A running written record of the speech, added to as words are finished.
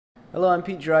Hello, I'm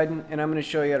Dryden, and I'm going to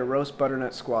show you how to roast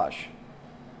butternut squash.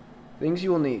 Things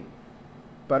you will need: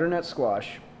 butternut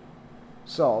squash,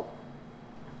 salt,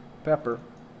 pepper,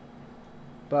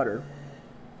 butter,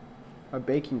 a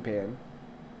baking pan,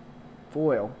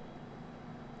 foil,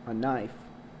 a knife,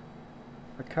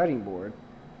 a cutting board,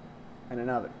 and an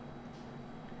oven.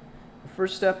 The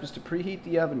first step is to preheat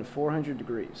the oven to 400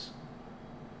 degrees.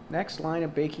 Next, line a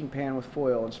baking pan with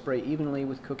foil and spray evenly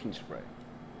with cooking spray.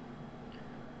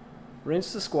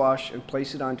 Rinse the squash and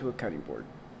place it onto a cutting board.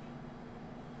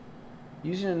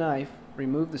 Using a knife,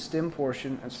 remove the stem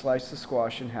portion and slice the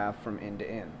squash in half from end to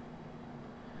end.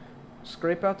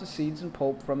 Scrape out the seeds and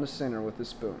pulp from the center with a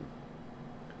spoon.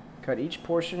 Cut each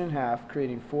portion in half,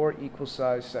 creating 4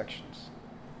 equal-sized sections.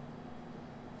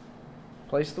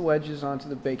 Place the wedges onto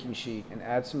the baking sheet and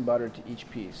add some butter to each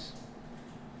piece.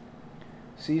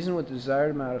 Season with the desired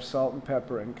amount of salt and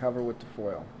pepper and cover with the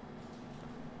foil.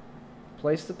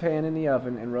 Place the pan in the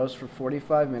oven and roast for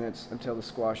 45 minutes until the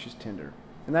squash is tender.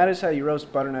 And that is how you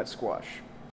roast butternut squash.